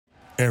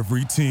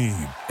Every team,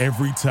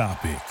 every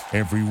topic,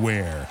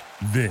 everywhere.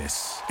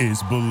 This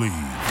is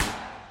Believe.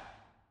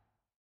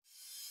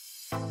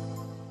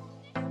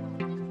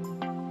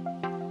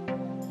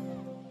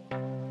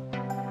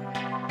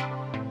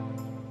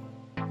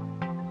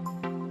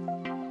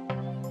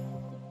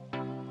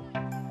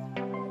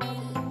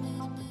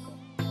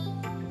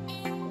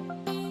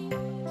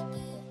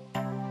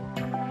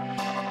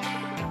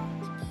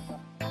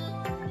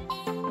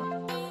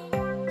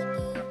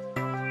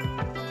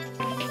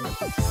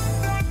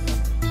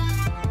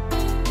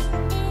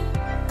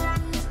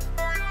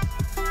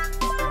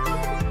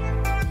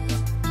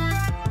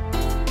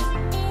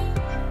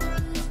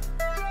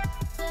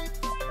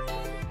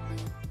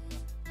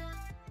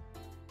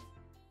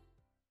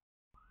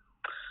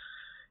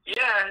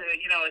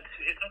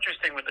 It's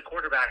interesting with the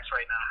quarterbacks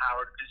right now,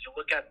 Howard, because you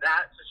look at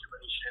that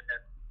situation,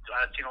 and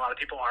I've seen a lot of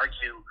people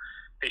argue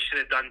they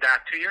should have done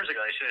Dak 2 years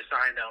ago. They should have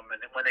signed him,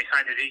 and when they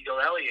signed Ezekiel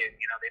Elliott,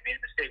 they made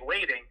a mistake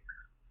waiting.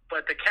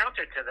 But the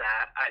counter to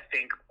that, I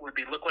think, would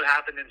be look what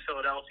happened in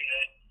Philadelphia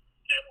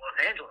and Los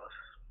Angeles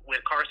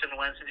with Carson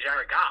Wentz and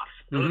Jared Goff.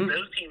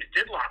 Those teams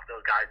did lock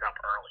those guys up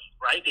early,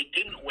 right? They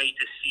didn't wait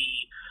to see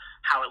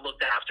how it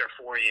looked after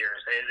 4 years.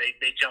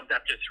 They jumped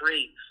after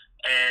 3,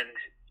 and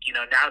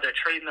now they're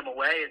trading them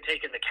away and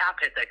taking the cap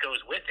hit that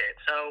goes with it.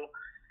 So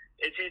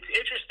it's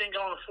interesting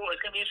going forward.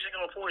 It's going to be interesting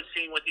going forward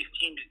seeing what these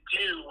teams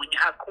do when you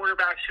have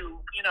quarterbacks who,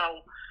 you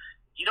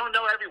don't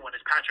know everyone is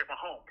Patrick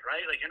Mahomes,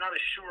 right? Like, you're not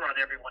as sure on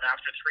everyone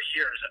after 3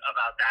 years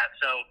about that.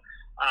 So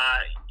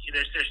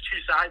there's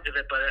two sides of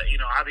it, but,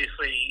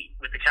 obviously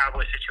with the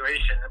Cowboys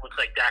situation, it looks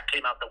like Dak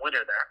came out the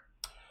winner there.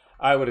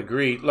 I would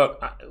agree. Look,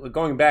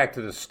 going back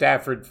to the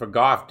Stafford for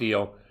Goff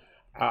deal,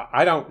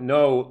 I don't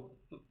know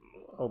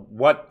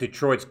what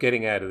Detroit's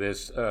getting out of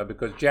this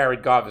because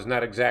Jared Goff has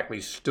not exactly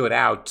stood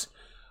out,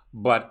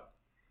 but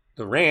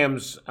the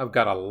Rams have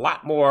got a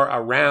lot more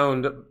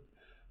around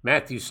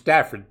Matthew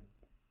Stafford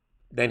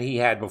than he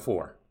had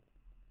before.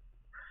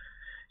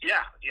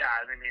 Yeah.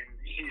 I mean,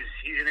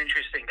 he's an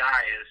interesting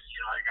guy.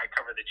 I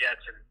cover the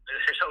Jets, and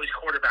there's always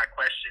quarterback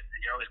questions, and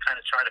you're always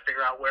kind of trying to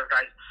figure out where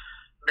guys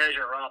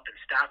measure up. And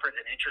Stafford's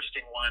an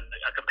interesting one,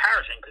 a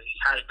comparison, because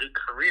he's had a good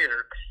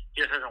career.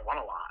 He just hasn't won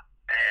a lot,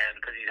 and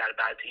because he's had a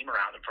bad team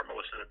around him for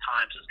most of the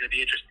time. So it's going to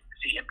be interesting to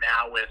see him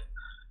now with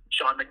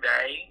Sean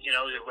McVay,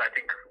 who I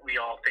think we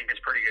all think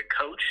is a pretty good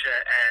coach.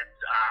 And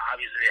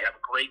obviously they have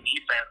a great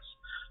defense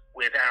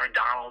with Aaron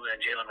Donald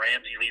and Jalen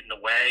Ramsey leading the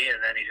way. And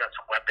then he's got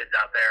some weapons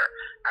out there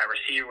at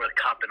receiver with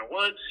Kupp and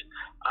Woods.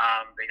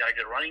 They got a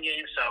good running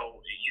game. So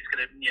he's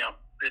going to,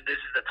 this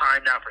is the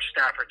time now for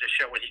Stafford to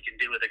show what he can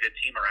do with a good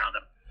team around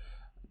him.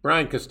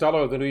 Brian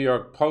Costello of the New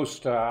York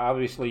Post,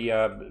 obviously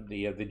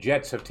the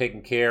Jets have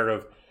taken care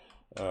of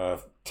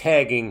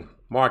tagging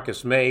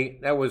Marcus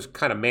May. That was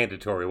kind of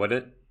mandatory,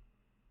 wasn't it?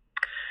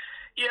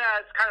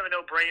 Yeah, it's kind of a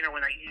no-brainer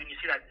when you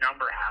see that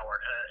number,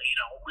 Howard.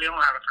 We don't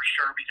have it for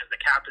sure because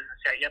the cap isn't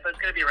set yet, but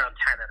it's going to be around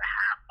 10.5.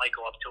 Might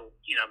go up to,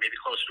 maybe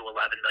closer to $11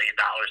 million,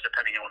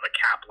 depending on when the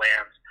cap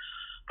lands.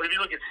 But if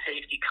you look at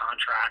safety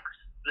contracts,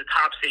 the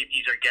top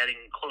safeties are getting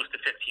close to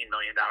 $15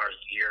 million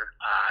a year.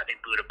 I think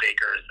Buda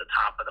Baker is the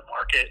top of the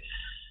market.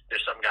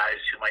 There's some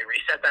guys who might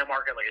reset that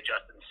market, like a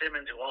Justin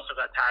Simmons, who also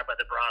got tagged by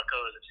the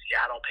Broncos. If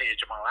Seattle pays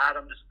Jamal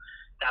Adams,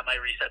 that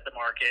might reset the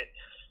market.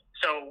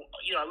 So,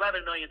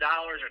 $11 million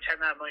or $10.5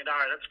 million,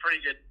 that's a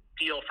pretty good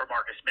deal for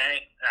Marcus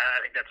May. I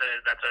think that's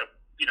a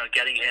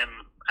getting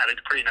him at a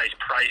pretty nice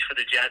price for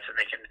the Jets, and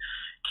they can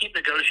keep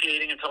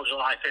negotiating until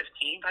July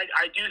 15th.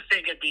 I do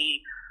think it'd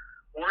be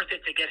worth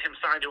it to get him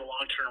signed to a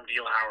long-term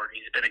deal, Howard.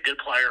 He's been a good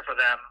player for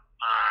them.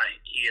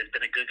 He has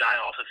been a good guy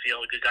off the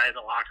field, a good guy in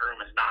the locker room,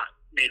 has not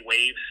made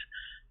waves.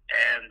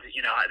 And,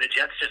 the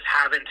Jets just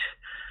haven't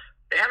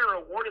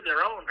rewarded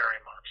their own very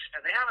much.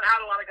 And they haven't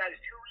had a lot of guys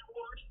to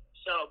reward.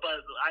 So,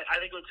 but I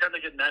think it would send a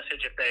good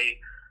message if they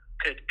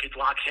could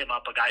lock him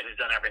up, a guy who's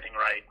done everything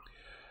right.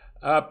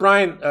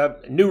 Brian,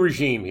 new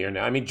regime here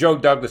now. I mean, Joe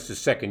Douglas'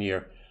 second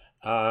year.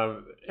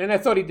 And I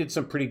thought he did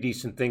some pretty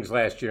decent things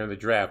last year in the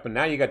draft. But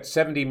now you got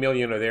 $70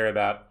 million or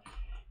thereabout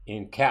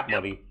in cap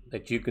money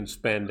that you can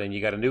spend, and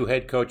you got a new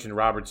head coach in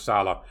Robert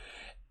Saleh.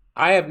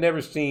 I have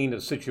never seen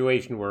a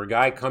situation where a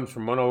guy comes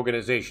from one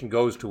organization,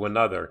 goes to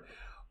another.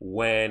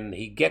 When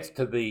he gets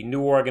to the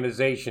new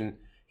organization,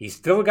 he's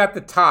still got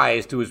the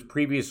ties to his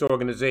previous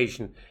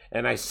organization.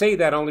 And I say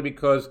that only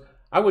because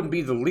I wouldn't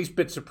be the least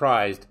bit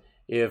surprised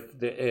if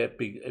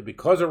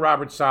because of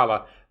Robert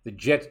Saleh, the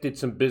Jets did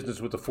some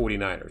business with the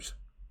 49ers.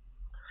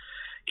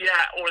 Yeah,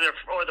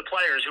 or the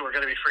players who are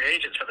going to be free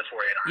agents for the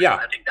 49ers. Yeah.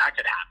 I think that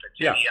could happen.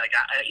 Yeah.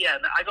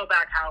 And I go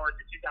back, Howard,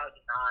 to 2009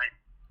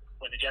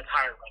 when the Jets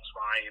hired Rex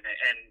Ryan,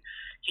 and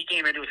he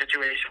came into a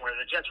situation where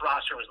the Jets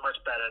roster was much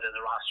better than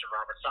the roster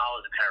Robert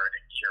Saleh is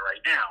inheriting here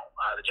right now.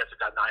 The Jets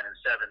have got 9-7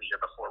 the year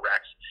before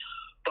Rex.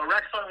 But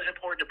Rex thought it was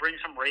important to bring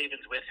some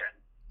Ravens with him.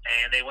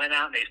 And they went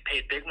out and they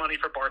paid big money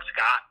for Bart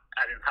Scott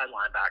at inside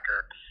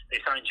linebacker. They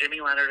signed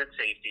Jimmy Leonard at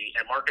safety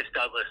and Marcus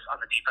Douglas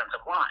on the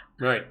defensive line.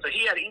 Right. So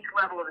he had each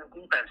level of his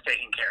defense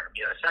taken care of.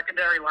 He had a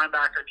secondary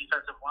linebacker,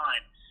 defensive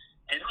line.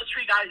 And those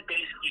three guys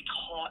basically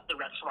taught the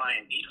Rex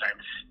Ryan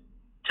defense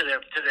to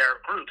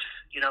their groups,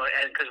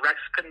 and because Rex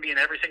couldn't be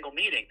in every single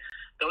meeting,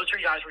 those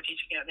three guys were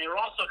teaching it, and they were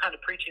also kind of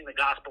preaching the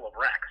gospel of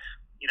Rex.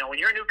 When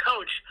you're a new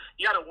coach,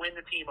 you got to win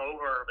the team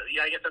over, but you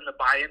got to get them to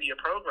buy into your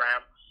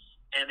program,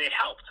 and they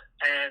helped.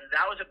 And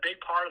that was a big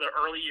part of the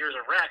early years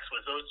of Rex,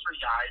 was those three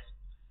guys,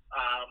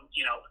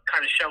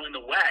 kind of showing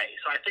the way.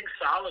 So I think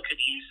Saleh could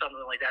use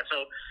something like that.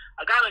 So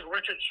a guy like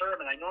Richard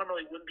Sherman, I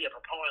normally wouldn't be a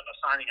proponent of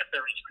signing a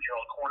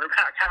 33-year-old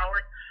cornerback,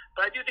 Howard,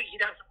 but I do think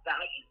he'd have some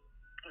value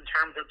in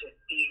terms of just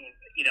being,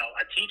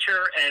 a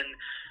teacher and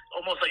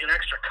almost like an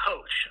extra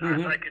coach.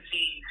 So I could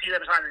see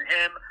them signing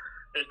him.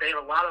 They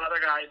have a lot of other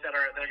guys that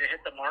are going to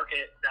hit the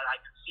market that I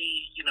could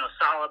see,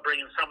 Saleh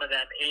bringing some of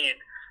them in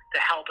to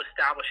help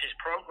establish his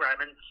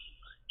program. And,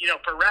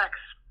 for Rex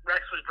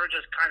was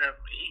just kind of,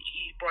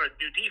 he brought a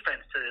new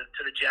defense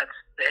to the Jets.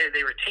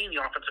 They retained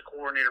the offensive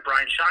coordinator,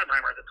 Brian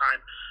Schottenheimer, at the time.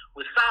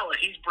 With Saleh,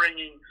 he's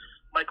bringing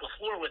Michael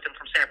Floor with him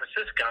from San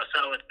Francisco.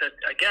 So,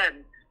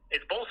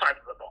 it's both sides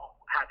of the ball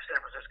at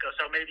San Francisco.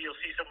 So maybe you'll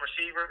see some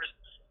receivers.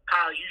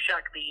 Kyle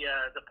Juszczyk,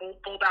 the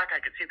fullback, I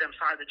could see them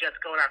sign the Jets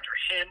going after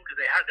him because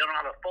they don't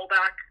have a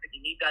fullback, and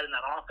you need that in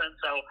that offense.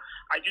 So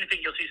I do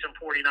think you'll see some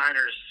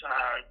 49ers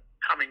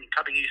coming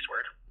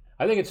eastward.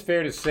 I think it's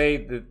fair to say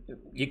that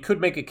you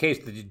could make a case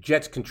that the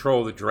Jets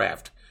control the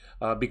draft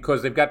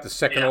because they've got the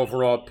second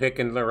overall pick,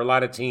 and there are a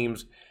lot of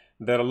teams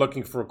that are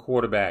looking for a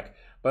quarterback.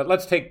 But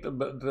let's take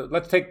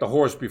the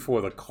horse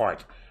before the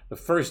cart. The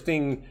first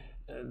thing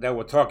that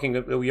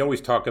we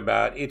always talk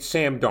about, it's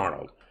Sam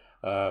Darnold.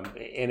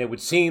 And it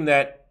would seem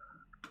that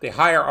the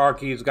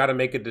hierarchy has got to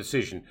make a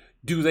decision.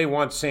 Do they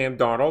want Sam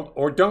Darnold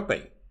or don't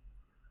they?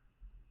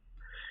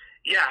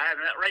 Yeah, and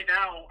right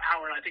now,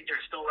 Howard, I think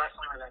they're still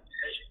wrestling with that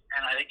decision.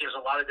 And I think there's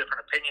a lot of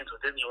different opinions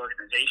within the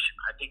organization.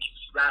 I think if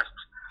you asked,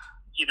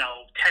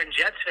 10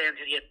 Jets fans,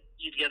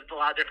 you'd get a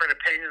lot of different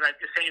opinions. Like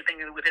the same thing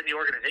within the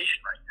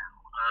organization right now.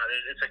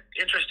 It's an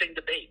interesting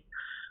debate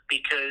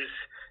because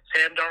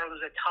Sam Darnold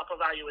is a tough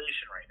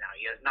evaluation right now.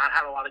 He has not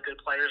had a lot of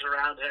good players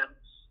around him.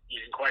 You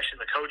can question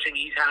the coaching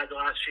he's had the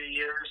last few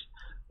years.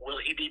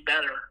 Will he be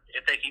better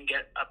if they can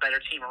get a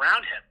better team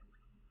around him?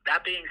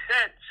 That being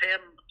said,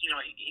 Sam, he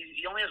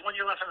only has 1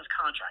 year left on his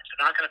contract.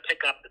 They're not going to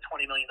pick up the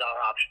 $20 million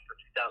option for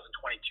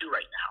 2022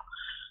 right now.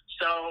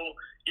 So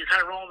you're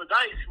kind of rolling the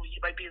dice. You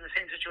might be in the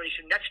same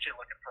situation next year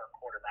looking for a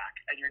quarterback,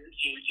 and you're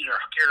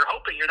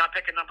hoping you're not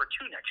picking number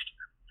 2 next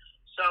year.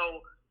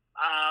 So,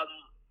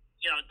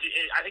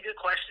 I think the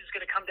question is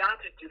going to come down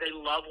to, do they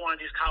love one of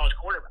these college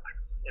quarterbacks?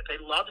 If they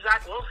love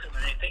Zach Wilson and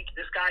they think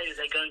this guy is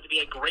going to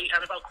be a great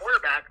NFL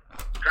quarterback,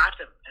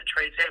 draft him and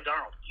trade Sam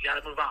Darnold. You got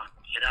to move on,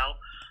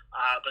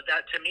 But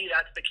to me,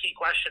 that's the key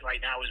question right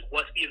now is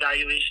what's the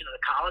evaluation of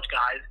the college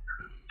guys?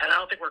 And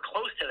I don't think we're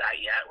close to that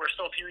yet. We're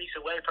still a few weeks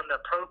away from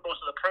most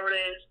of the pro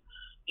days.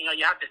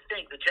 You have to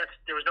think the Jets,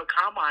 there was no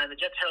combine. The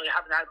Jets really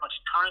haven't had much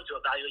time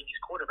to evaluate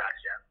these quarterbacks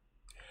yet.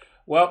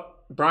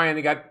 Well, Brian,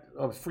 they got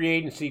free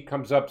agency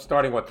comes up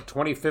starting, the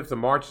 25th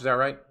of March? Is that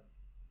right?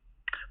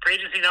 Free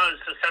agency now is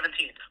the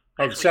 17th.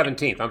 Oh, the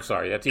 17th. I'm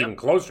sorry. That's even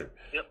closer.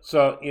 Yep.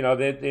 So,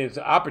 there's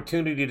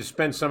opportunity to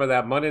spend some of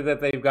that money that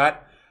they've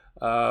got.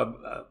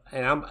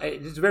 And I'm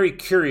just very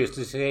curious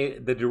to see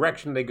the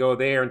direction they go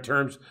there in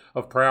terms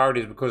of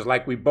priorities because,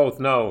 like we both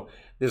know,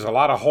 there's a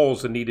lot of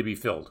holes that need to be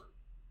filled.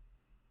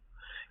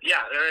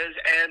 Yeah, there is.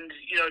 And,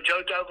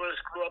 Joe Douglas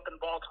grew up in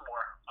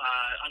Baltimore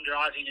under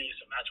Ozzie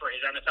Newsome. That's where his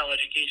NFL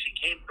education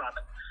came from.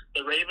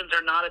 The Ravens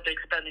are not a big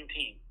spending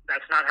team.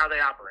 That's not how they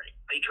operate.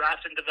 They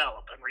draft and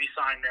develop and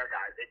re-sign their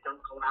guys. They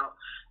don't go out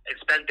and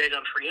spend big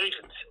on free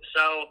agents.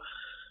 So,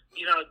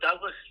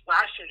 Douglas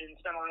last year didn't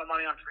spend a lot of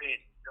money on free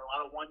agents. A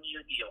lot of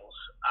one-year deals.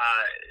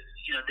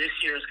 This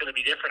year is going to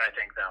be different, I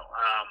think, though.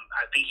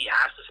 I think he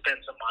has to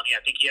spend some money.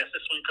 I think he has to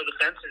swing for the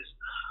fences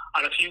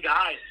on a few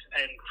guys.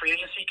 And free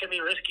agency can be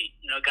risky.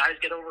 Guys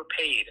get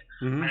overpaid.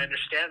 Mm-hmm. I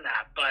understand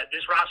that. But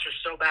this roster is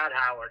so bad,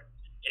 Howard.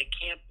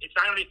 It's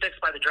not going to be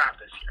fixed by the draft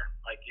this year.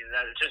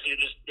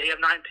 They have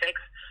 9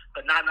 picks,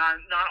 but not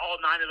all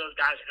 9 of those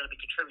guys are going to be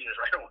contributors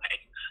right away.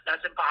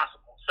 That's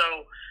impossible. So,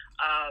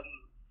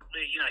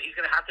 he's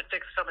going to have to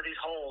fix some of these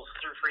holes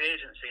through free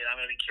agency, and I'm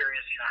going to be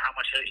curious, how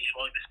much he's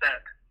willing to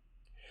spend.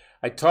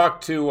 I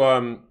talked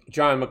to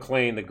John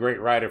McClain, the great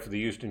writer for the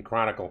Houston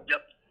Chronicle.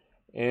 Yep.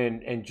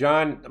 And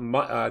John,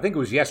 I think it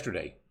was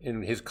yesterday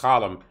in his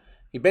column,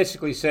 he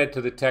basically said to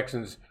the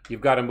Texans,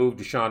 you've got to move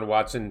Deshaun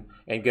Watson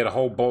and get a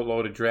whole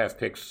boatload of draft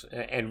picks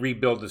and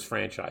rebuild this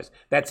franchise.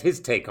 That's his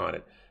take on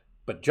it.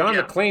 But John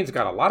McClain's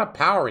got a lot of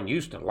power in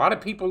Houston. A lot of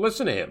people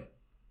listen to him.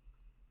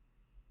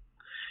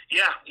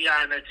 Yeah,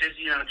 and it's just,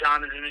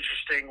 John is an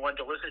interesting one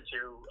to listen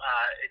to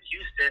in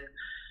Houston.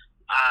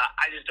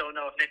 I just don't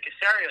know if Nick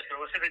Caserio is going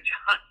to listen to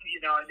John.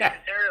 And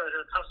Nick Caserio is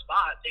in a tough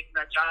spot, taking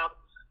that job,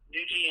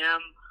 new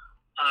GM.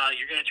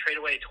 You're going to trade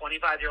away a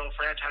 25-year-old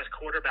franchise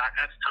quarterback.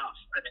 That's tough.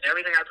 I mean,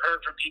 everything I've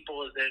heard from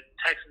people is that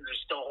Texans are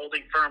still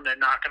holding firm. They're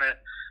not going to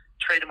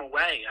trade him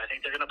away. I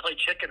think they're going to play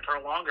chicken for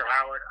longer,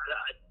 Howard.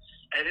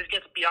 As it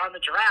gets beyond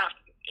the draft,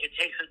 it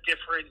takes a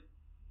different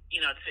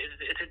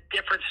it's a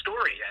different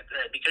story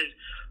because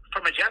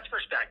from a Jets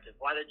perspective,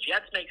 why the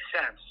Jets make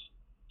sense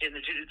in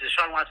the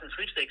Deshaun Watson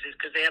sweepstakes is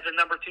because they have the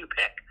number 2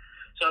 pick.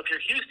 So if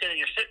you're Houston and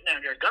you're sitting there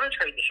and you're going to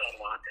trade Deshaun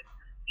Watson,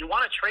 you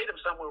want to trade him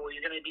somewhere where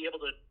you're going to be able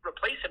to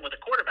replace him with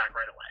a quarterback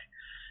right away.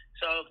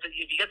 So if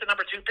you get the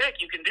number 2 pick,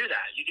 you can do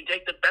that. You can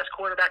take the best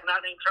quarterback not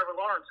named Trevor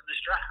Lawrence in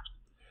this draft.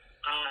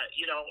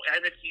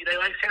 And if they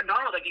like Sam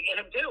Darnold, they can get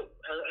him too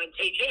and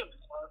take him,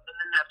 and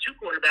then have 2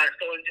 quarterbacks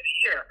going into the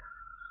year.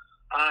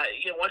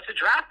 Once the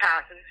draft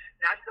passes,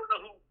 now you don't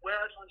know where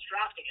everyone's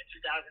drafting in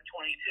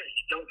 2022.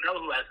 You don't know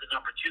who has the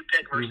number 2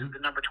 pick versus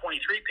the number 23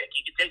 pick.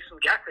 You can take some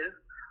guesses,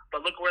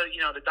 but look where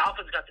the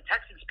Dolphins got the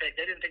Texans pick.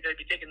 They didn't think they'd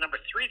be taking number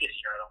 3 this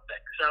year, I don't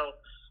think. So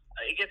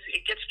it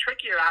gets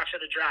trickier after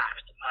the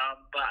draft.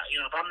 But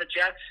if I'm the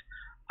Jets,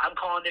 I'm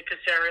calling Nick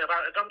Caserio.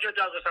 If I'm Joe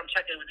Douglas, I'm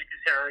checking with Nick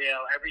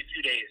Caserio every few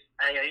days.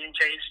 Hey, I didn't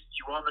change.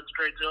 You want to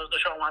trade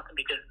Deshaun Watson?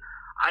 Because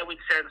I would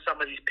send some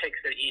of these picks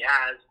that he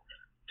has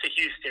to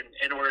Houston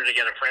in order to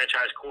get a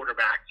franchise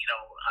quarterback.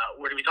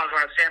 Where do we talk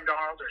about Sam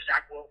Darnold or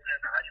Zach Wilson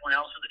or anyone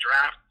else in the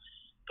draft?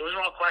 Those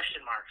are all question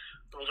marks.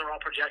 Those are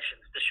all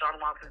projections. Deshaun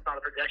Watson's not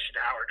a projection,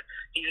 Howard.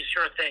 He's a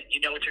sure thing.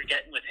 You know what you're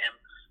getting with him.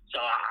 So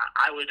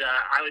I would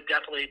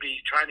definitely be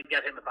trying to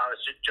get him if I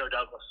was Joe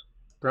Douglas.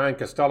 Brian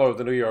Costello of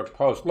the New York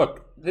Post.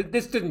 Look,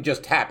 this didn't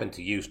just happen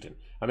to Houston.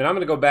 I mean, I'm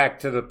going to go back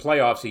to the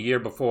playoffs a year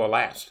before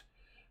last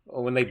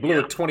when they blew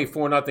a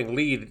 24-0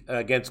 lead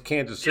against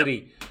Kansas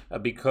City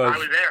because... I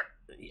was there.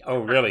 Oh,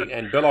 really?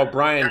 And Bill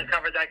O'Brien... I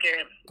covered that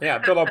game. Yeah,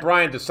 Bill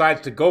O'Brien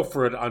decides to go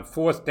for it on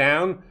 4th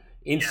down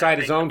inside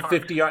his own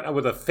 50-yard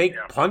with a fake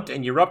punt,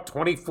 and you're up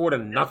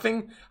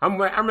 24-0. I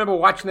remember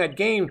watching that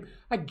game.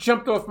 I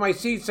jumped off my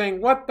seat saying,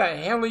 "What the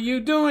hell are you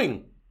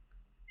doing?"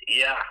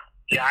 Yeah.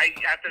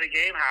 After the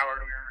game,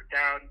 Howard, we were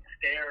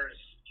downstairs,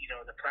 in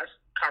the press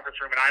conference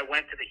room, and I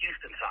went to the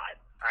Houston side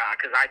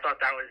because I thought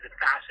that was a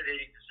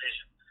fascinating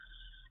decision.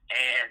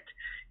 And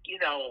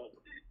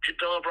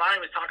Bill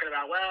O'Brien was talking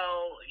about, we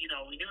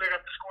knew we were going to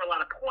have to score a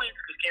lot of points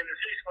because Kansas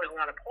City scores a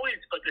lot of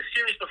points, but the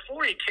series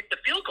before he kicked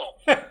the field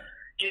goal. It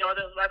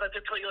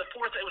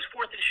was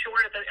 4th and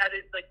short at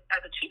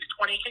the Chiefs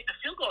 20. He kicked the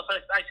field goal. So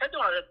I said to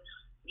him,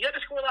 "You had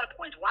to score a lot of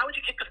points. Why would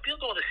you kick the field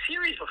goal the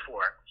series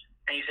before?"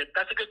 And he said,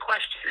 "That's a good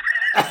question."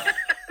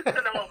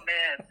 Oh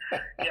man,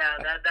 yeah,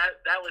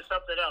 that was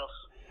something else.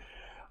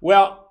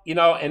 Well,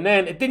 and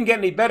then it didn't get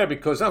any better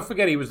because don't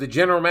forget he was the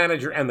general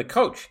manager and the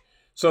coach.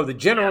 So the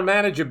general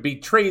manager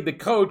betrayed the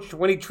coach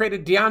when he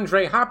traded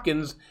DeAndre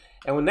Hopkins.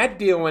 And when that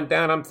deal went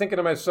down, I'm thinking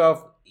to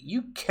myself,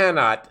 you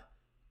cannot,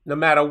 no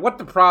matter what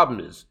the problem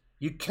is,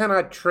 you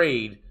cannot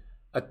trade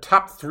a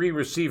top 3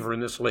 receiver in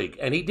this league.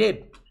 And he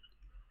did.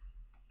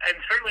 And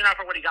certainly not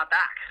for what he got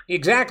back.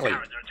 Exactly. The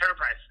return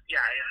price.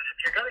 Yeah, if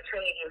you're going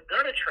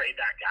to trade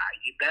that guy,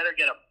 you better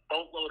get a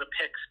boatload of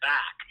picks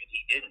back. And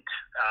he didn't.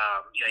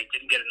 He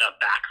didn't get enough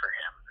back for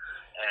him.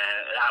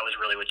 And that was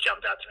really what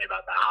jumped out to me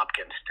about the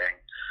Hopkins thing.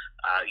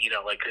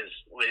 Because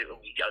we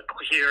got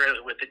here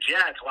with the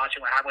Jets, watching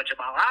what happened with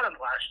Jamal Adams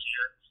last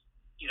year,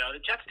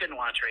 the Jets didn't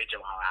want to trade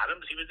Jamal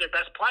Adams. He was their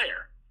best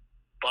player.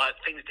 But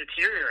things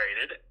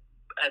deteriorated.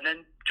 And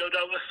then Joe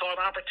Douglas saw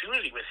an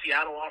opportunity with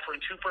Seattle offering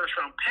 2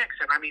 first-round picks.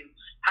 And,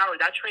 Howard,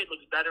 that trade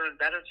looks better and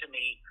better to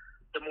me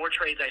the more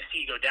trades I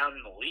see go down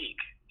in the league.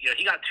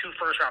 He got 2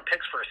 first-round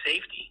picks for a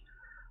safety.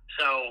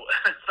 So,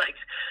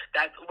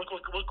 look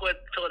what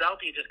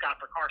Philadelphia just got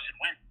for Carson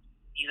Wentz.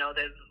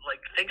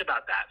 Think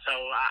about that. So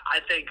I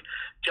think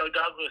Joe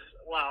Douglas,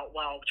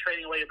 while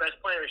trading away your best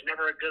player is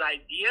never a good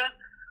idea,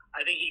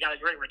 I think he got a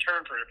great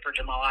return for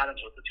Jamal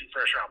Adams with the 2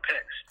 first-round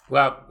picks.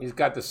 Well, he's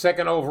got the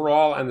 2nd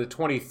overall and the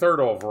 23rd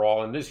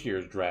overall in this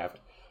year's draft.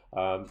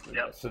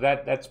 So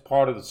that's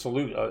part of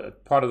the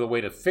part of the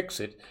way to fix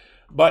it.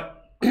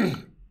 But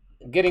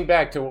getting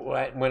back to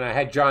when I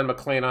had John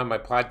McClain on my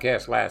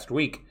podcast last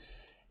week,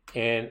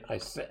 and I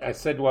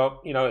said,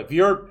 well, if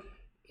you're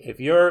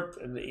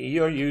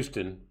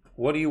Houston,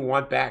 what do you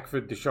want back for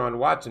Deshaun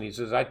Watson? He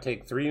says, I'd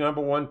take 3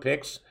 number 1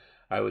 picks.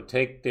 I would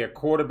take their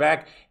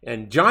quarterback.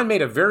 And John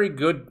made a very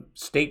good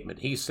statement.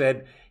 He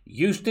said,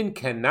 Houston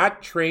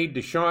cannot trade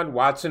Deshaun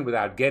Watson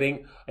without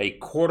getting a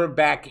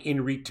quarterback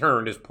in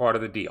return as part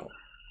of the deal.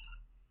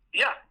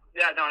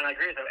 And I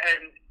agree with him.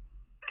 And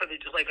for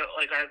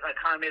I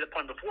kind of made the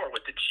point before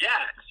with the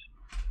Jets,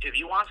 if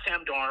you want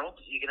Sam Darnold,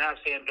 you can have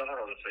Sam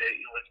Darnold if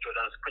Joe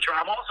does. But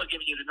I'm also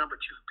giving you the number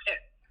 2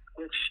 pick,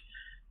 which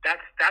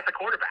that's a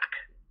quarterback,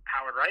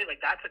 Howard, right?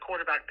 That's a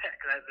quarterback pick.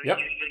 Yep.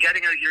 You're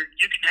getting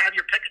you can have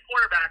your pick of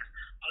quarterbacks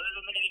other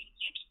than the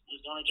teams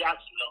who's going to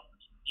Jacksonville.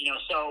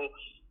 So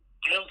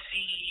I don't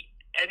see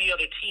any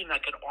other team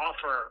that could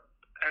offer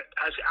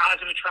as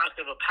an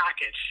attractive a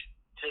package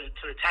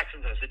to the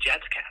Texans as the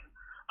Jets can,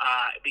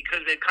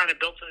 because they've kind of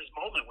built to this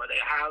moment where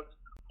they have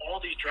all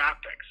these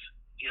draft picks.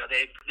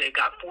 They've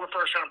got 4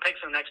 first-round picks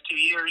in the next 2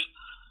 years.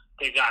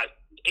 They've got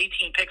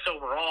 18 picks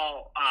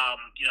overall.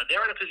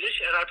 They're in a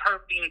position, and I've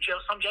heard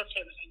some Jets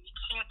fans saying, you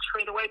can't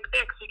trade away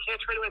picks. You can't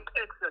trade away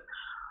picks.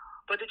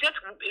 But the Jets,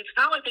 it's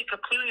not like they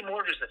completely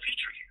mortgage the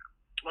future here.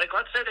 like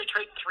let's say they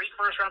trade 3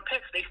 first-round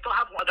picks, they still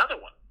have another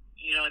one,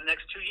 in the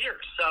next 2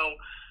 years. So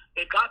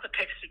they've got the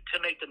picks to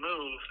make the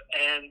move,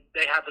 and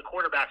they have the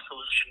quarterback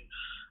solution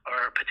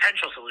or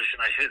potential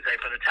solution, I should say,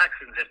 for the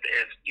Texans if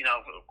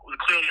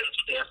clearly that's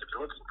what they have to be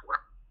looking for.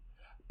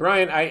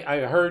 Brian,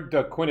 I heard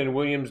Quinnen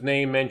Williams'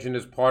 name mentioned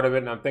as part of it,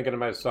 and I'm thinking to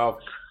myself,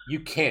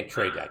 you can't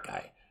trade that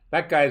guy.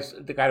 That guy's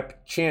got a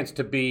chance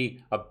to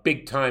be a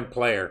big-time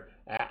player.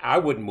 I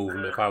wouldn't move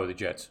him if I were the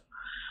Jets.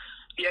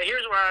 Yeah,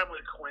 here's where I'm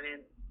with Quinnen.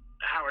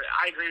 Howard,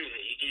 I agree with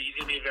you. He's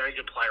going to be a very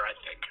good player, I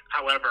think.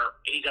 However,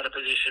 he's at a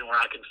position where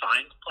I can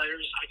find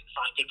players. I can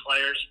find good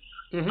players.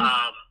 Mm-hmm.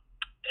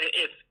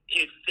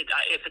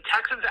 If the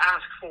Texans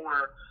ask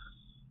for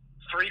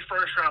 3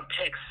 first-round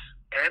picks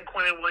and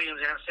Quinnen Williams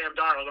and Sam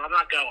Darnold, I'm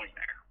not going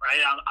there, right?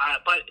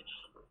 But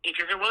if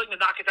you're willing to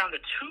knock it down to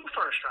 2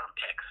 first-round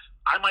picks,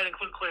 I might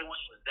include Quinnen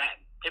Williams then.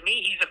 To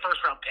me, he's a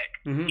first-round pick.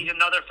 Mm-hmm. He's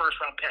another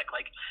first-round pick.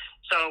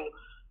 So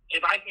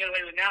if I can get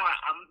away with it now,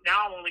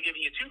 I'm only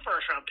giving you 2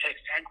 first-round picks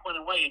and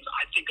Quinnen Williams.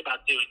 I think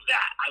about doing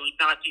that. I would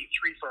not do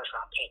 3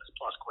 first-round picks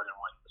plus Quinnen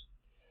Williams.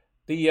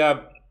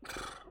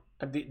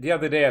 The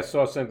other day I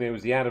saw something. It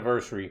was the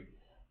anniversary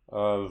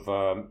of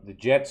the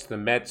Jets, the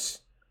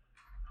Mets,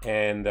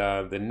 and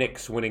the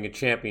Knicks winning a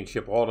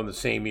championship all in the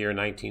same year,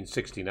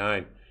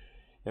 1969.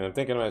 And I'm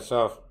thinking to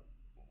myself,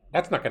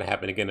 that's not going to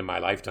happen again in my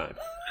lifetime.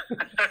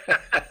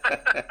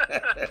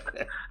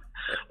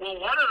 Well,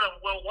 one of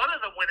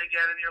them win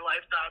again in your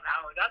lifetime,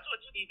 Howard. That's what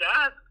you need to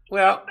ask.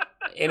 Well,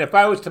 and if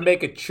I was to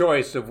make a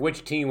choice of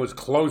which team was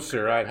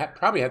closer, I'd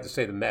probably have to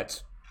say the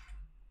Mets.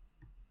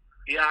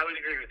 Yeah, I would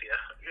agree with you.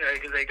 Yeah,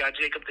 because they got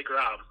Jacob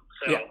deGrom,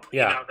 so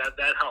yeah.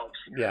 That helps.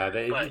 Yeah, and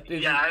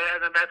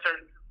the Mets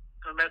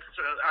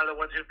are the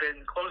ones who've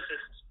been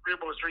closest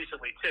most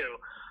recently too.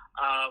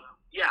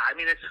 I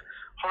mean it's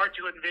hard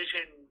to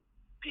envision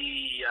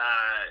the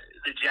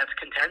Jets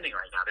contending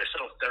right now.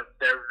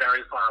 They're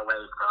very far away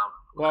from.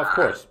 Well, of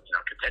course,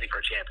 contending for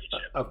a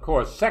championship. Of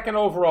course, second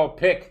overall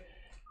pick.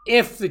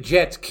 If the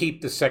Jets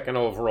keep the second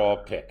overall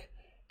pick.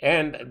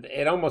 And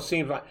it almost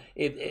seems like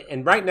it.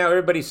 And right now,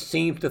 everybody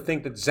seems to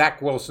think that Zach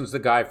Wilson's the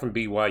guy from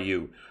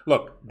BYU.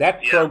 Look,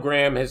 that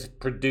program has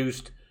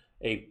produced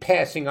a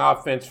passing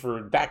offense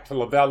back to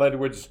Lavelle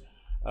Edwards.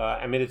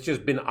 I mean, it's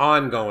just been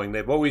ongoing.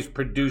 They've always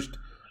produced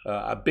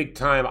a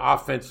big-time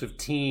offensive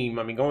team.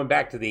 I mean, going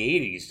back to the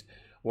 80s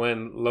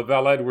when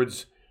Lavelle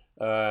Edwards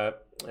and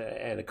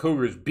the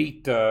Cougars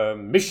beat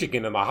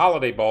Michigan in the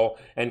Holiday Bowl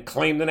and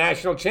claimed the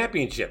national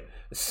championship.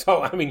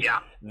 So, I mean,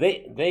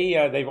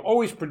 they've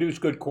always produced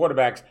good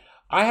quarterbacks.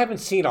 I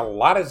haven't seen a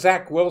lot of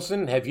Zach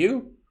Wilson. Have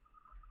you?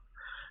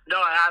 No,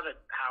 I haven't,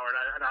 Howard.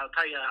 And I'll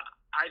tell you,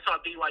 I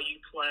saw BYU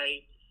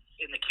play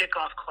in the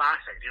Kickoff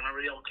Classic. Do you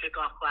remember the old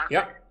Kickoff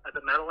Classic at the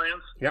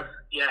Meadowlands? Yep.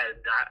 Yeah,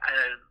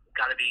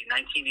 got to be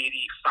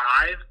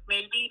 1985,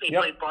 maybe. They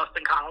played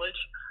Boston College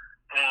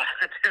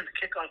at the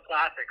Kickoff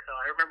Classic. So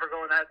I remember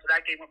going to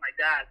that game with my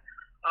dad.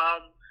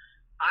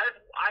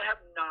 I have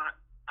not.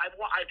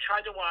 I've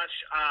tried to watch.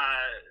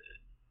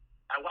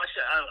 I watched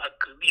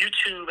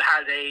YouTube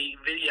has a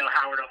video,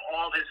 Howard, of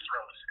all of his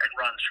throws and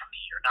runs from the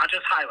year, not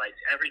just highlights,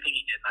 everything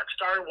he did. And I've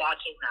started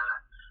watching that,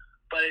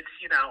 but it's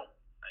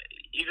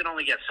you can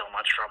only get so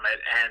much from it,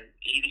 and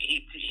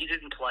he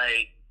didn't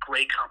play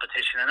great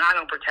competition. And I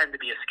don't pretend to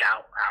be a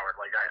scout,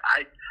 Howard. Like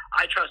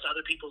I trust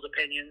other people's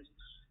opinions.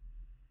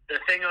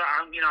 The thing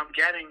I'm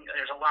getting,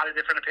 there's a lot of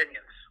different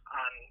opinions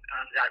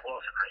on Zach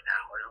Wilson right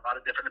now. There's a lot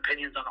of different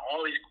opinions on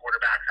all these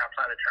quarterbacks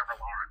outside of Trevor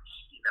Lawrence.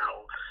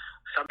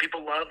 Some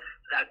people love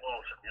Zach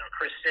Wilson.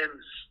 Chris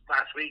Sims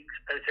last week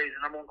said he's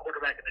the number 1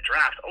 quarterback in the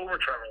draft over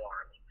Trevor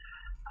Lawrence.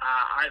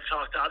 I've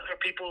talked to other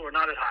people who are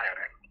not as high on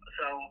him.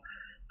 So,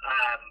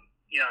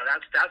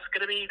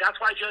 that's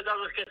why Joe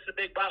Douglas gets the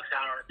big bucks,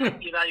 Howard. That's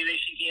the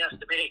evaluation he has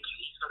to make.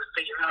 He's going to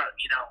figure out,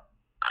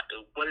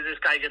 what is this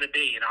guy going to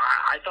be?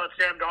 I thought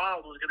Sam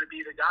Darnold was going to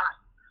be the guy.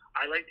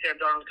 I liked Sam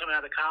Darnold coming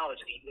out of college,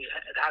 and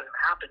it hasn't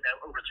happened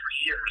over 3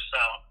 years.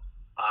 So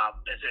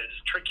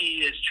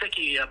it's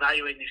tricky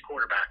evaluating these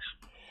quarterbacks.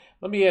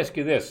 Let me ask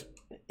you this.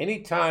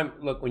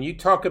 When you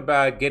talk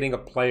about getting a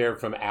player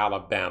from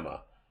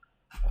Alabama,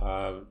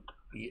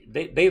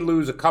 they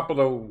lose a couple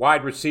of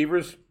wide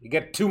receivers. You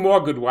get 2 more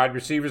good wide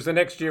receivers the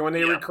next year when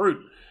they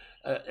recruit.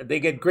 They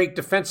get great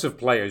defensive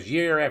players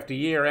year after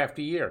year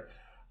after year.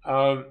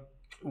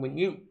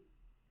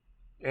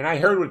 And I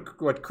heard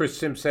what Chris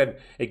Sims said.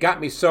 It got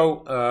me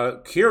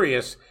so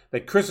curious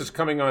that Chris is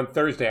coming on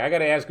Thursday. I got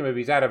to ask him if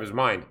he's out of his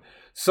mind.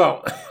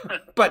 So,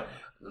 but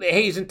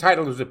he's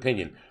entitled to his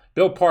opinion.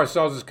 Bill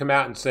Parcells has come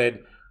out and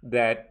said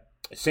that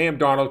Sam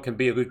Darnold can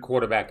be a good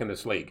quarterback in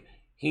this league.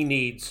 He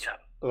needs,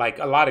 like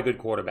a lot of good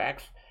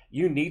quarterbacks,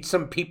 you need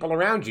some people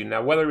around you.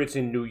 Now, whether it's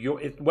in New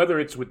York, whether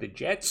it's with the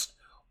Jets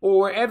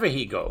or wherever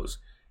he goes,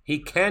 he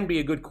can be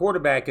a good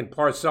quarterback in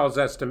Parcells'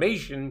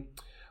 estimation.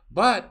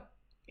 But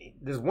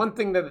there's one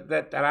thing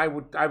that I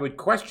would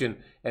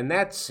question, and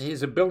that's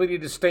his ability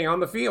to stay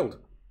on the field.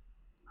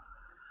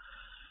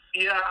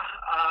 Yeah,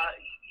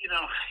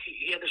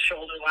 he had the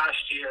shoulder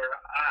last year.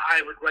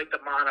 I would write the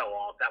mono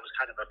off. That was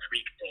kind of a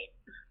freak thing.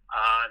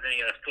 And then he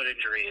had a foot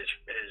injury his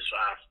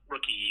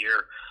rookie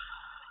year.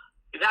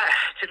 That,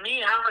 to me,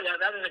 Howard,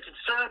 that is a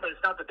concern, but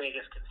it's not the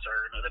biggest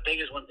concern. The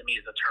biggest one to me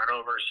is the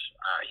turnovers.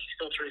 He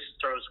still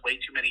throws way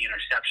too many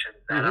interceptions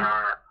that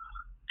are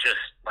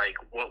just like,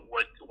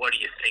 what are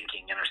you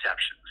thinking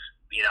interceptions?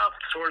 You know,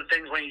 sort of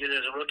things when you did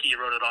as a rookie,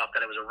 you wrote it off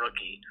that it was a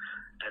rookie.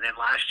 And then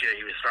last year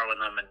he was throwing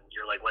them, and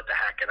you're like, what the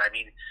heck? And I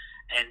mean,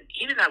 and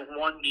he didn't have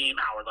one game,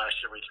 Howard, last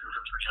year where he threw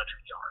for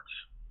 300 yards.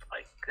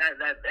 Like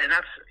that, and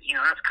that's, you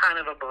know, that's kind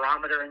of a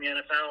barometer in the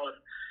NFL.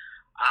 And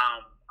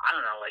I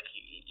don't know, like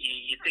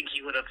you think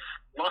he would have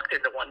lucked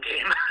into one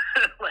game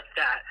like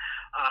that.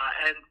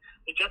 And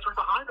the Jets were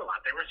behind a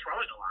lot; they were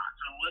throwing a lot,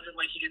 so it wasn't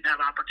like he didn't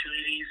have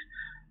opportunities.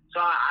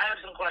 So I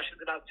have some questions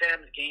about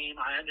Sam's game.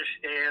 I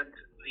understand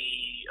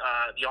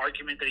the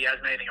argument that he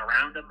hasn't anything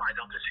around him. I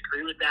don't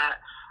disagree with that.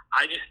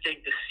 I just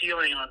think the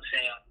ceiling on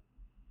Sam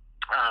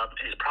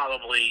is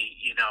probably,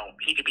 you know,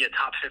 he could be a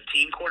top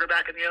 15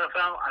 quarterback in the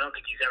NFL. I don't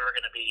think he's ever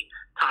going to be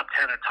top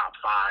 10 or top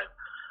 5.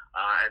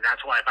 And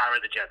that's why if I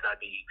were the Jets, I'd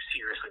be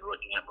seriously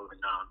looking at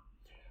moving on.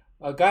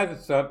 A guy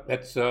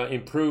that's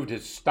improved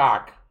his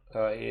stock,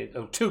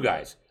 two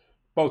guys,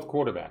 both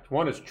quarterbacks.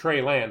 One is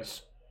Trey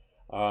Lance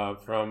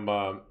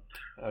from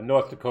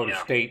North Dakota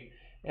State,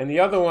 and the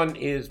other one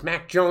is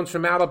Mac Jones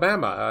from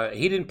Alabama.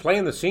 He didn't play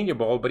in the Senior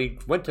Bowl, but he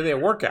went to their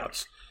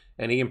workouts,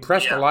 and he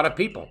impressed a lot of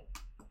people.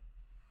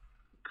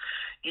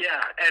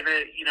 Yeah, and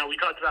you know, we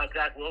talked about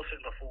Zach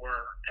Wilson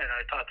before, and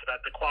I talked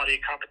about the quality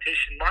of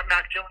competition.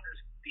 Mac Jones is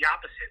the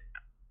opposite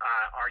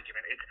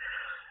argument.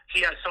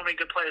 He has so many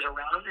good players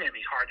around him;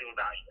 he's hard to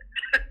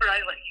evaluate,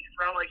 right? Like he's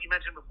thrown, like you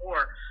mentioned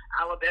before,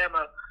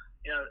 Alabama.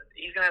 You know,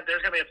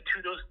 there's gonna be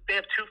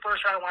they have 2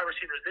 first-round wide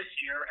receivers this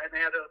year, and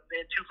they had 2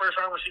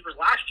 first-round receivers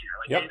last year.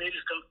 Like they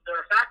just go,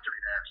 they're a factory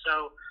there. So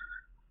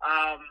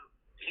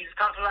he's a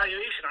tough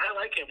evaluation. I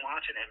like him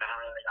watching him.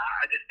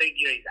 I just think,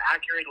 you know, he's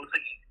accurate. Looks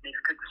like he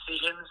makes good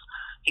decisions.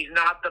 He's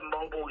not the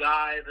mobile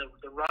guy,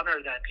 the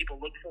runner that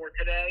people look for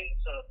today.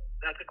 So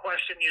that's a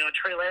question. You know,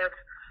 Trey Lance,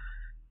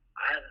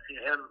 I haven't seen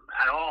him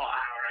at all.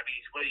 I mean,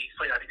 he's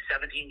played, I think,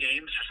 17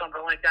 games or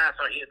something like that.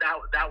 So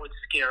that would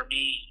scare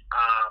me,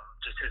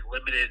 just his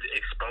limited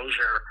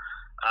exposure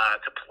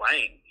to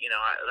playing. You know,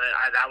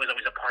 that was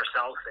always a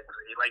Parcells thing.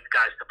 He liked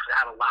guys to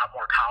have a lot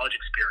more college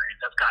experience.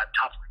 That's gotten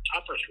tougher and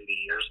tougher through the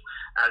years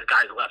as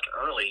guys left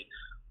early.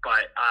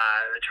 But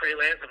the Trey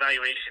Lance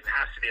evaluation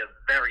has to be a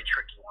very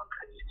tricky one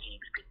for these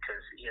teams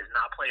because he has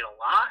not played a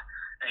lot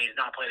and he's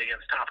not played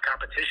against top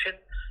competition.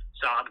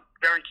 So I'm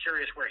very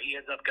curious where he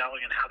ends up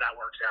going and how that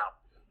works out.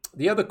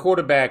 The other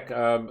quarterback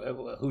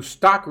whose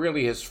stock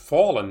really has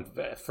fallen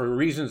for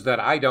reasons that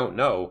I don't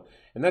know,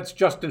 and that's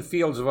Justin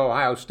Fields of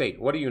Ohio State.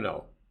 What do you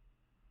know?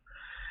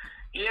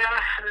 Yeah,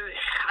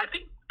 I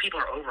think people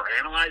are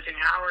overanalyzing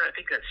Howard. I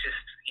think that's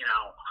just, you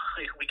know,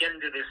 like we get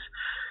into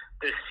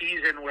this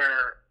season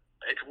where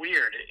it's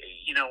weird.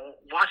 You know,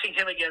 watching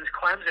him against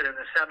Clemson in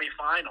the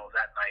semifinals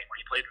that night when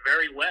he played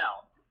very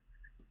well,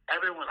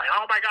 everyone was like,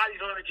 oh, my God, he's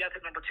going to the Jets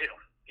at number 2.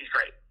 He's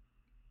great.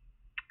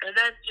 And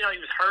then, you know, he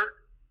was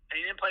hurt, and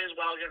he didn't play as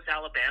well against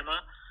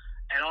Alabama.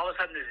 And all of a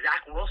sudden, the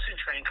Zach Wilson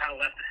train kind of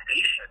left the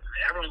station.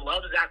 Everyone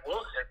loves Zach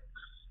Wilson.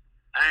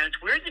 And it's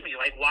weird to me,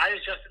 like, why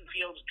is Justin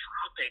Fields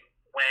dropping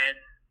when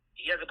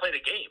he hasn't played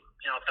a game?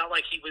 You know, it felt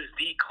like he was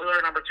the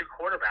clear number 2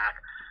 quarterback.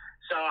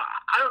 So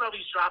I don't know if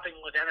he's dropping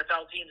with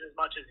NFL teams as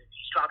much as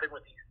he's dropping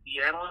with the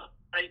analysts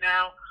right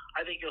now.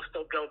 I think he'll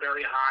still go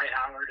very high,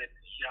 Howard. And,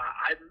 you know,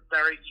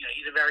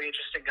 he's a very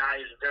interesting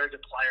guy. He's a very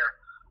good player.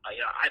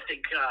 I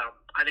think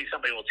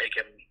somebody will take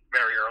him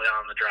very early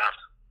on in the draft.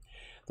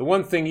 The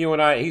one thing you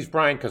and I, he's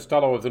Brian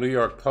Costello of the New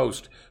York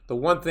Post. The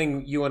one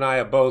thing you and I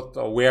are both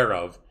aware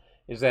of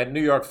is that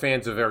New York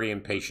fans are very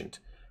impatient.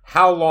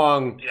 How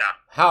long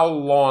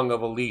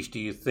of a leash do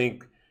you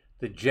think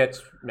the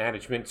Jets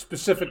management,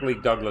 specifically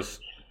Douglas,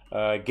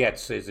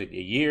 gets? Is it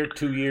a year,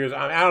 2 years?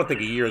 I don't think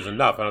a year is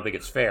enough. I don't think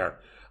it's fair.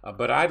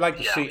 But I'd like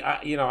to see,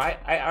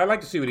 I'd like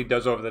to see what he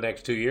does over the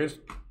next 2 years.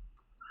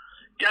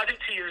 Yeah, I think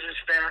 2 years is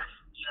fair.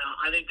 You know,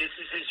 I think this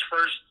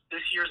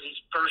year's his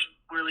first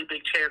really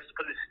big chance to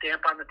put his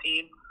stamp on the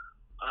team.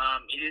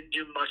 He didn't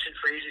do much in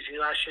free agency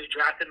last year. He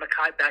drafted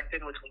Mekhi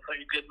Becton, which looks like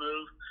a good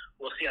move.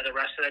 We'll see how the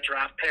rest of that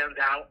draft pans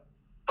out.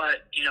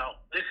 But, you know,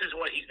 this is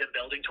what he's been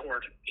building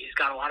toward. He's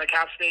got a lot of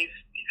cap space.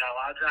 He's got a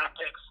lot of draft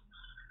picks.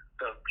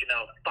 The,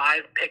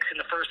 5 picks in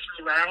the first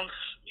 3 rounds,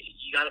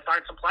 you got to find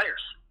some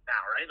players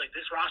now, right? Like,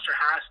 this roster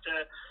has to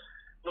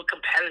look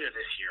competitive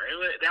this year.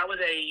 That was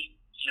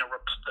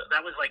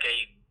like a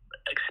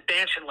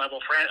expansion level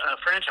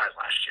franchise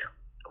last year,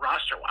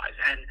 roster-wise.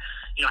 And,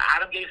 you know,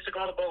 Adam Gase took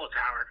all the bullets,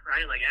 Howard,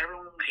 right? Like,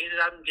 everyone hated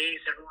Adam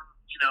Gase. Everyone,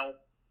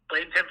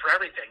 blamed him for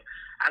everything.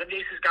 Adam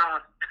Gase is gone.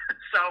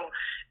 So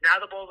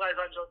now the bullseye's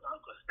on Joe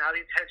Douglas. Now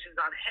the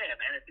attention's on him.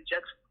 And if the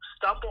Jets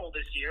stumble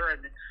this year and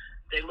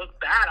they look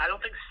bad, I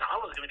don't think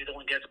Saleh's going to be the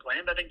one who gets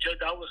blamed. I think Joe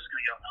Douglas is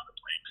going to get another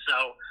blame. So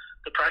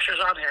the pressure's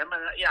on him.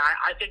 And,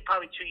 I think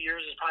probably 2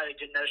 years is probably a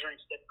good measuring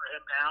stick for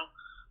him now.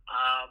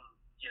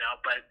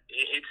 But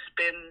it's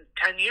been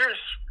 10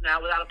 years now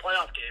without a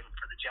playoff game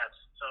for the Jets.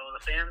 So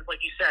the fans,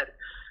 like you said,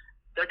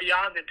 they're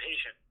beyond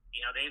impatient.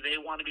 They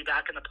want to be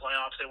back in the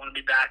playoffs. They want to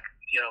be back,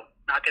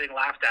 not getting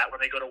laughed at when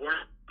they go to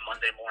work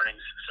Monday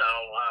mornings. So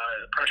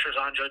pressure's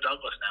on Joe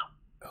Douglas now.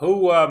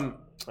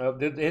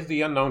 Here's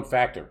the unknown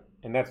factor,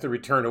 and that's the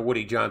return of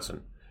Woody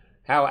Johnson.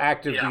 How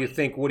active do you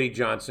think Woody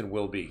Johnson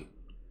will be?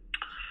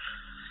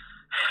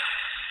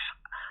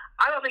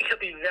 I don't think he'll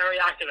be very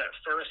active at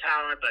first,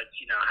 Howard, but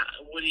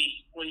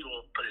Woody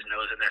will put his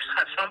nose in there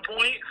at some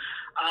point.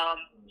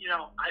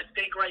 I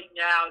think right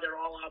now they're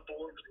all on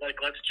board with let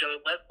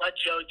Joe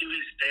do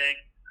his thing.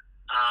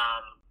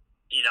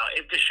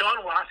 If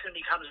Deshaun Watson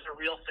becomes a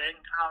real thing,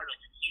 Howard,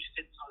 like if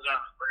Houston comes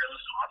out with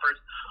realistic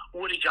offers,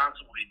 Woody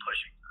Johnson will be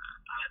pushing.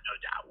 No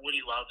doubt.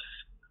 Woody loves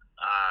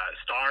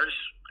stars,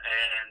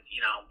 and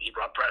he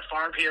brought Brett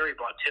Favre here, he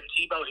brought Tim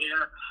Tebow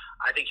here.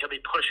 I think he'll be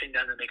pushing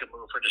them to make a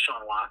move for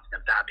Deshaun Watson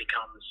if that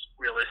becomes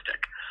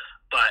realistic.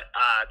 But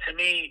to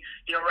me,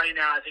 right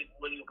now, I think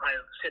Woody will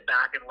probably sit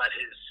back and let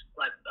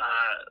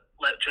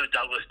Joe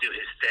Douglas do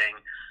his thing,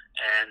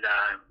 and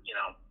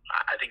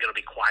I think it'll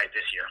be quiet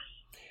this year.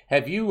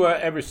 Have you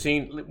ever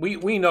seen?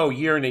 We know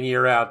year in and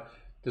year out,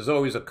 there's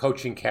always a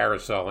coaching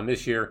carousel, and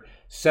this year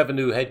 7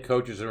 new head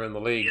coaches are in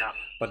the league. Yeah.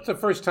 But it's the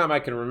first time I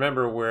can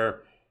remember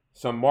where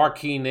some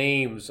marquee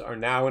names are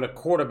now in a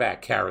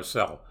quarterback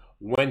carousel.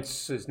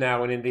 Wentz is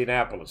now in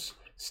Indianapolis.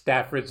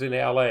 Stafford's in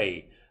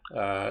L.A.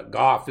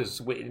 Goff is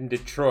in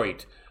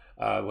Detroit.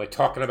 We're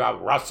talking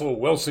about Russell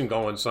Wilson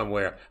going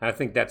somewhere. And I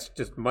think that's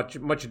just much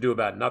ado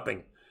about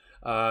nothing.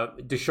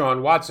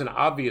 Deshaun Watson,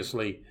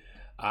 obviously,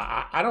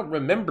 I don't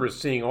remember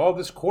seeing all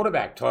this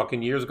quarterback talk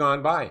in years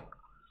gone by.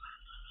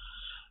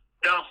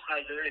 No, I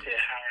agree with you,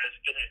 Howard. It's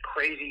been a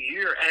crazy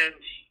year. And,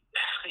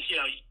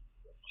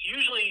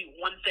 usually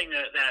one thing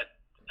that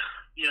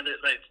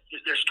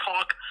there's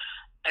talk,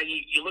 and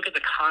you look at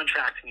the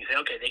contract and you say,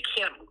 okay, they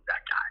can't move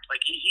that guy. Like,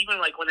 even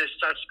like when there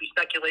starts to be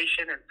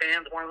speculation and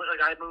fans want to let a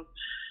guy move,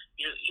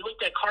 you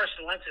looked at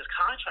Carson Wentz's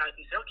contract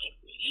and you say, okay,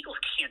 the Eagles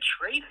can't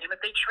trade him. If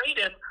they trade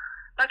him,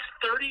 that's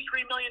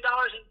 $33 million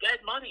in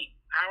dead money.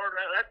 Howard,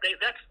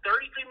 that's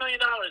 $33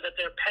 million that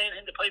they're paying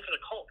him to play for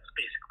the Colts,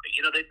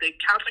 basically. They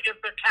count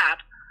against their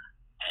cap.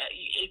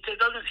 It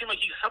doesn't seem like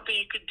something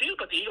you could do,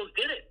 but the Eagles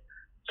did it.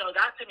 So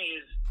that to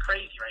me is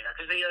crazy right now.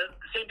 Because the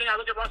same thing, I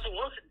look at Russell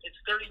Wilson. It's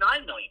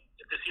 $39 million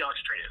if the Seahawks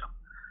traded him.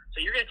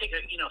 So you're going to take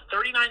a $39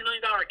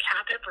 million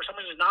cap hit for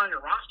someone who's not on your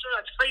roster.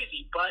 That's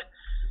crazy. But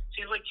it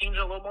seems like teams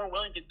are a little more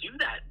willing to do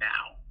that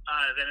now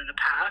than in the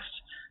past,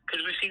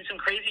 because we've seen some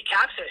crazy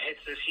cap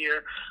hits this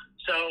year.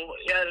 So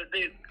yeah,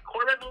 the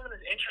quarterback movement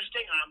is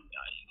interesting.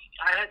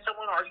 I had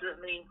someone argue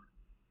with me,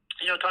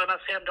 talking about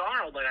Sam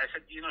Darnold. Like I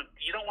said, you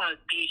don't want to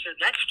be here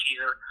next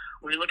year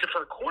when you're looking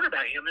for a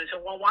quarterback. And they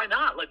said, well, why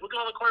not? Like, look at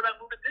all the quarterback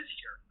movement this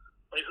year.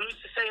 Like, who's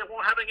to say it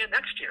won't happen again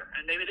next year?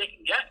 And maybe they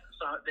can get a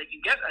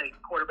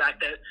quarterback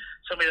that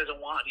somebody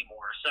doesn't want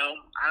anymore. So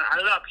I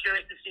don't know. I'm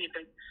curious to see if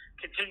it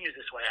continues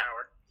this way,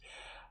 Howard.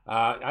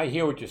 I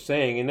hear what you're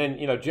saying. And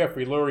then,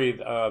 Jeffrey Lurie,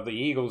 the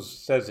Eagles,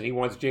 says that he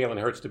wants Jalen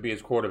Hurts to be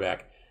his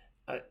quarterback.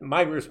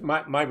 My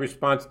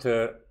response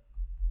to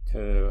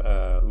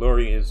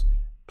Lurie is,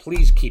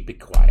 please keep it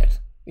quiet.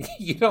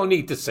 You don't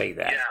need to say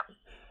that. Yeah.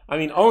 I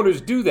mean,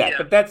 owners do that,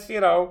 but that's,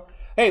 hey,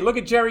 look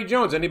at Jerry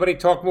Jones. Anybody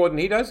talk more than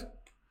he does?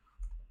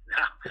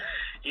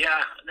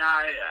 Yeah. No,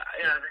 I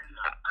don't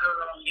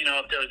know,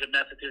 if there was a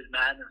method to his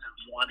madness, if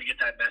he wanted to get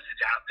that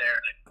message out there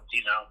and,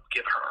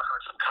 give her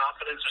some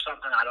confidence or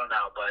something. I don't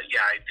know. But,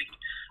 yeah, I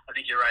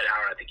think you're right,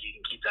 Howard. I think you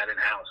can keep that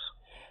in-house.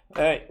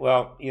 Hey,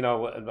 well,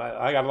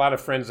 I got a lot of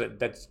friends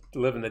that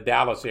live in the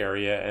Dallas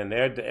area, and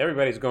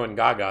everybody's going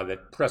gaga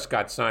that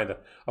Prescott signed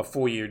a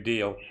 4-year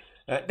deal.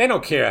 They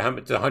don't care how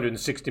much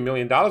 $160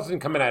 million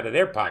isn't coming out of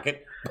their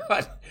pocket.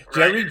 But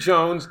Jerry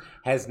Jones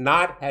has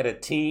not had a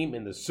team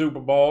in the Super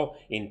Bowl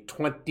in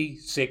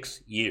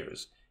 26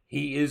 years.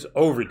 He is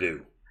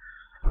overdue.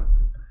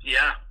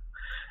 Yeah,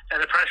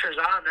 and the pressure's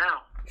on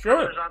now. Sure.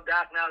 The pressure's on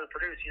Dak now to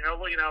produce. You're no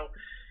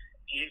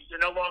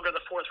longer the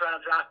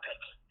 4th-round draft pick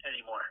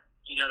anymore.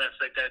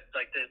 That's like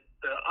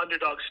the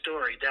underdog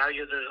story. Now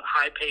you're the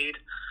high-paid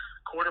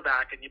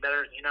quarterback, and you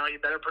better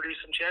produce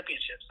some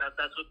championships.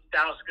 That's what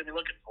Dallas is going to be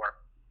looking for.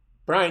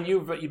 Brian,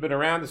 you've been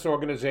around this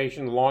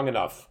organization long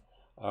enough,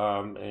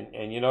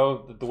 and you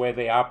know the way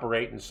they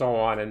operate and so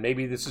on. And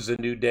maybe this is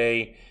a new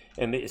day,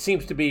 and it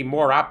seems to be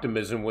more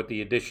optimism with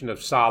the addition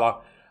of Saleh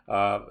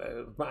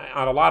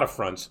on a lot of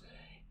fronts.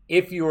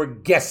 If you're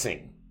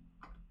guessing,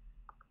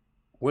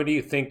 where do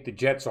you think the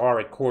Jets are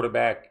at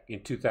quarterback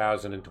in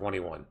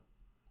 2021?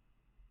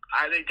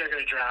 I think they're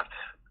going to draft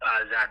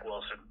Zach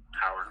Wilson,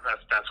 Howard.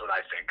 That's what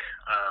I think.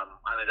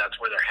 I think that's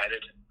where they're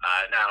headed.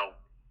 Now,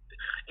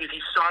 is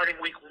he starting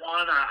week 1?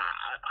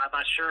 I'm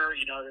not sure.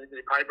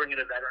 They probably bring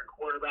in a veteran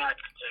quarterback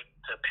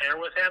to pair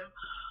with him.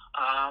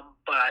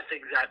 But I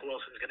think Zach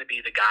Wilson is going to be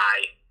the guy,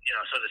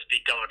 so to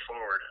speak, going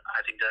forward.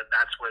 I think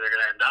that's where they're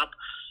going to end up.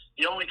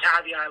 The only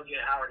caveat I would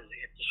get, Howard, is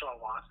if Deshaun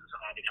Watson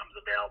somehow becomes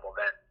available,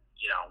 then,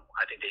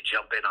 I think they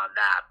jump in on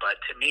that. But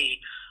to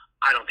me,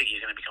 I don't think he's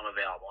going to become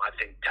available. I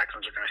think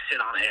Texans are going to sit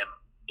on him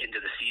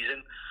into the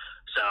season.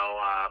 So,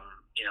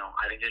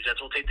 I think the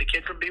Jets will take the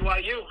kid from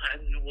BYU,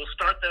 and we'll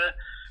start the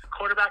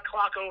quarterback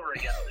clock over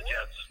again with the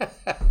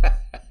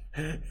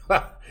Jets.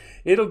 Well,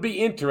 it'll be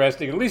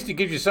interesting. At least it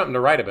gives you something to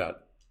write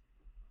about.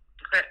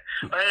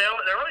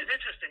 They're always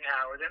interesting,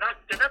 Howard.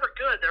 They're never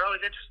good. They're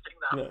always interesting,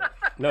 though.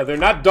 No, they're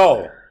not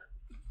dull.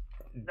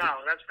 No,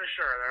 that's for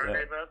sure.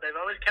 They've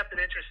always kept it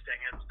interesting.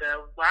 And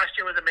last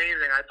year was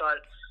amazing. I thought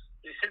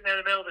you're sitting there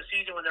in the middle of the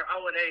season when they're 0-8.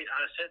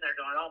 I was sitting there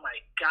going, "Oh my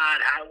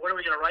God, what are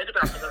we going to write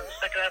about for the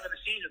second half of the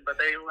season?" But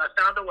they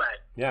found a way.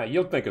 Yeah,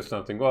 you'll think of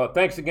something. Well,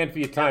 thanks again for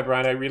your time,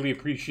 Brian. I really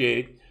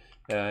appreciate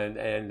it,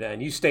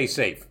 and you stay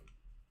safe.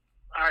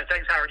 All right,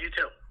 thanks, Howard. You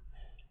too.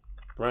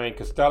 Brian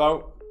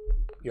Costello,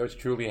 yours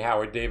truly,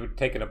 Howard David,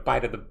 taking a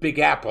bite of the Big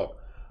Apple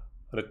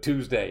on a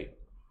Tuesday.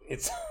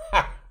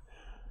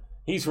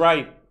 He's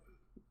right.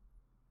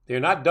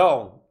 They're not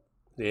dull.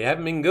 They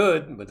haven't been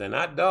good, but they're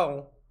not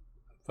dull.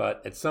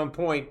 But at some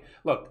point,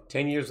 look,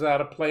 10 years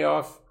without a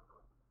playoff.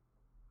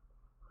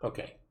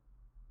 Okay.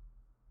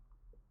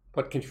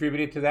 What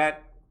contributed to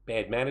that?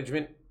 Bad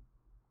management,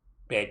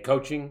 bad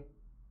coaching,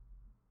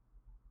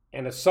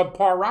 and a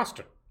subpar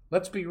roster.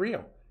 Let's be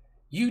real.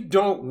 You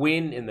don't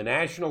win in the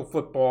National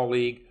Football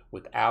League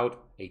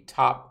without a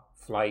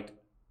top-flight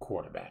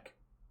quarterback.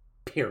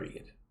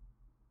 Period.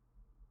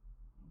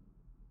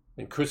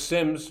 And Chris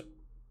Sims,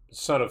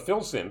 son of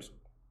Phil Sims,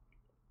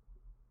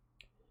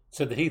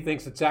 said that he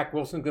thinks that Zach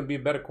Wilson's going to be a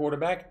better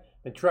quarterback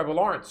than Trevor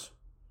Lawrence.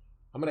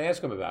 I'm going to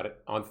ask him about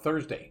it on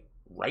Thursday,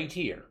 right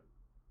here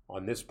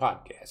on this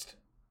podcast.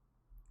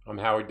 I'm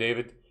Howard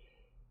David.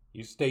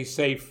 You stay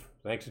safe.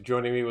 Thanks for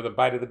joining me with a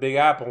bite of the Big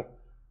Apple.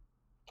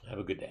 Have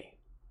a good day.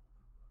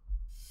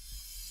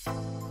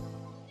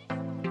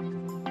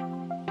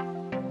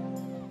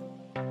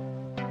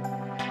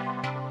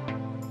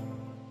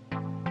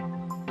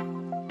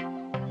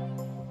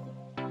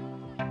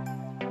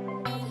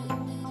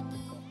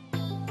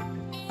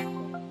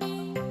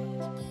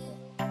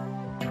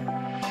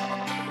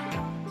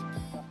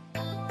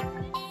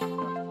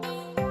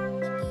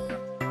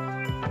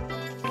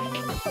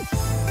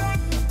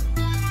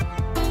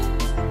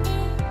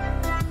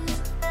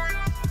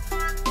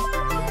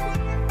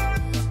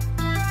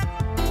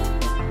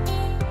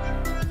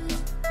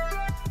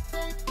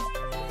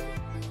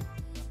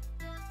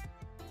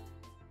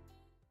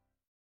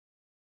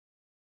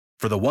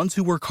 For the ones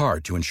who work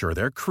hard to ensure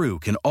their crew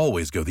can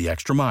always go the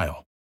extra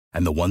mile,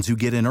 and the ones who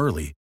get in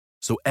early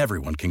so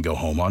everyone can go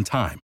home on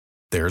time,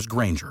 there's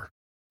Grainger,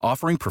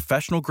 offering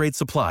professional-grade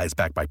supplies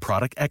backed by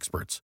product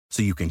experts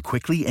so you can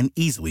quickly and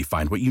easily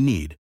find what you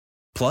need.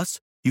 Plus,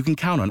 you can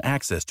count on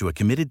access to a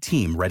committed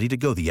team ready to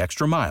go the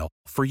extra mile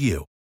for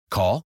you.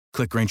 Call,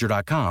 click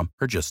Grainger.com,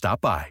 or just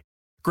stop by.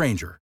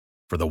 Grainger,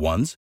 for the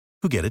ones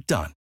who get it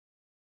done.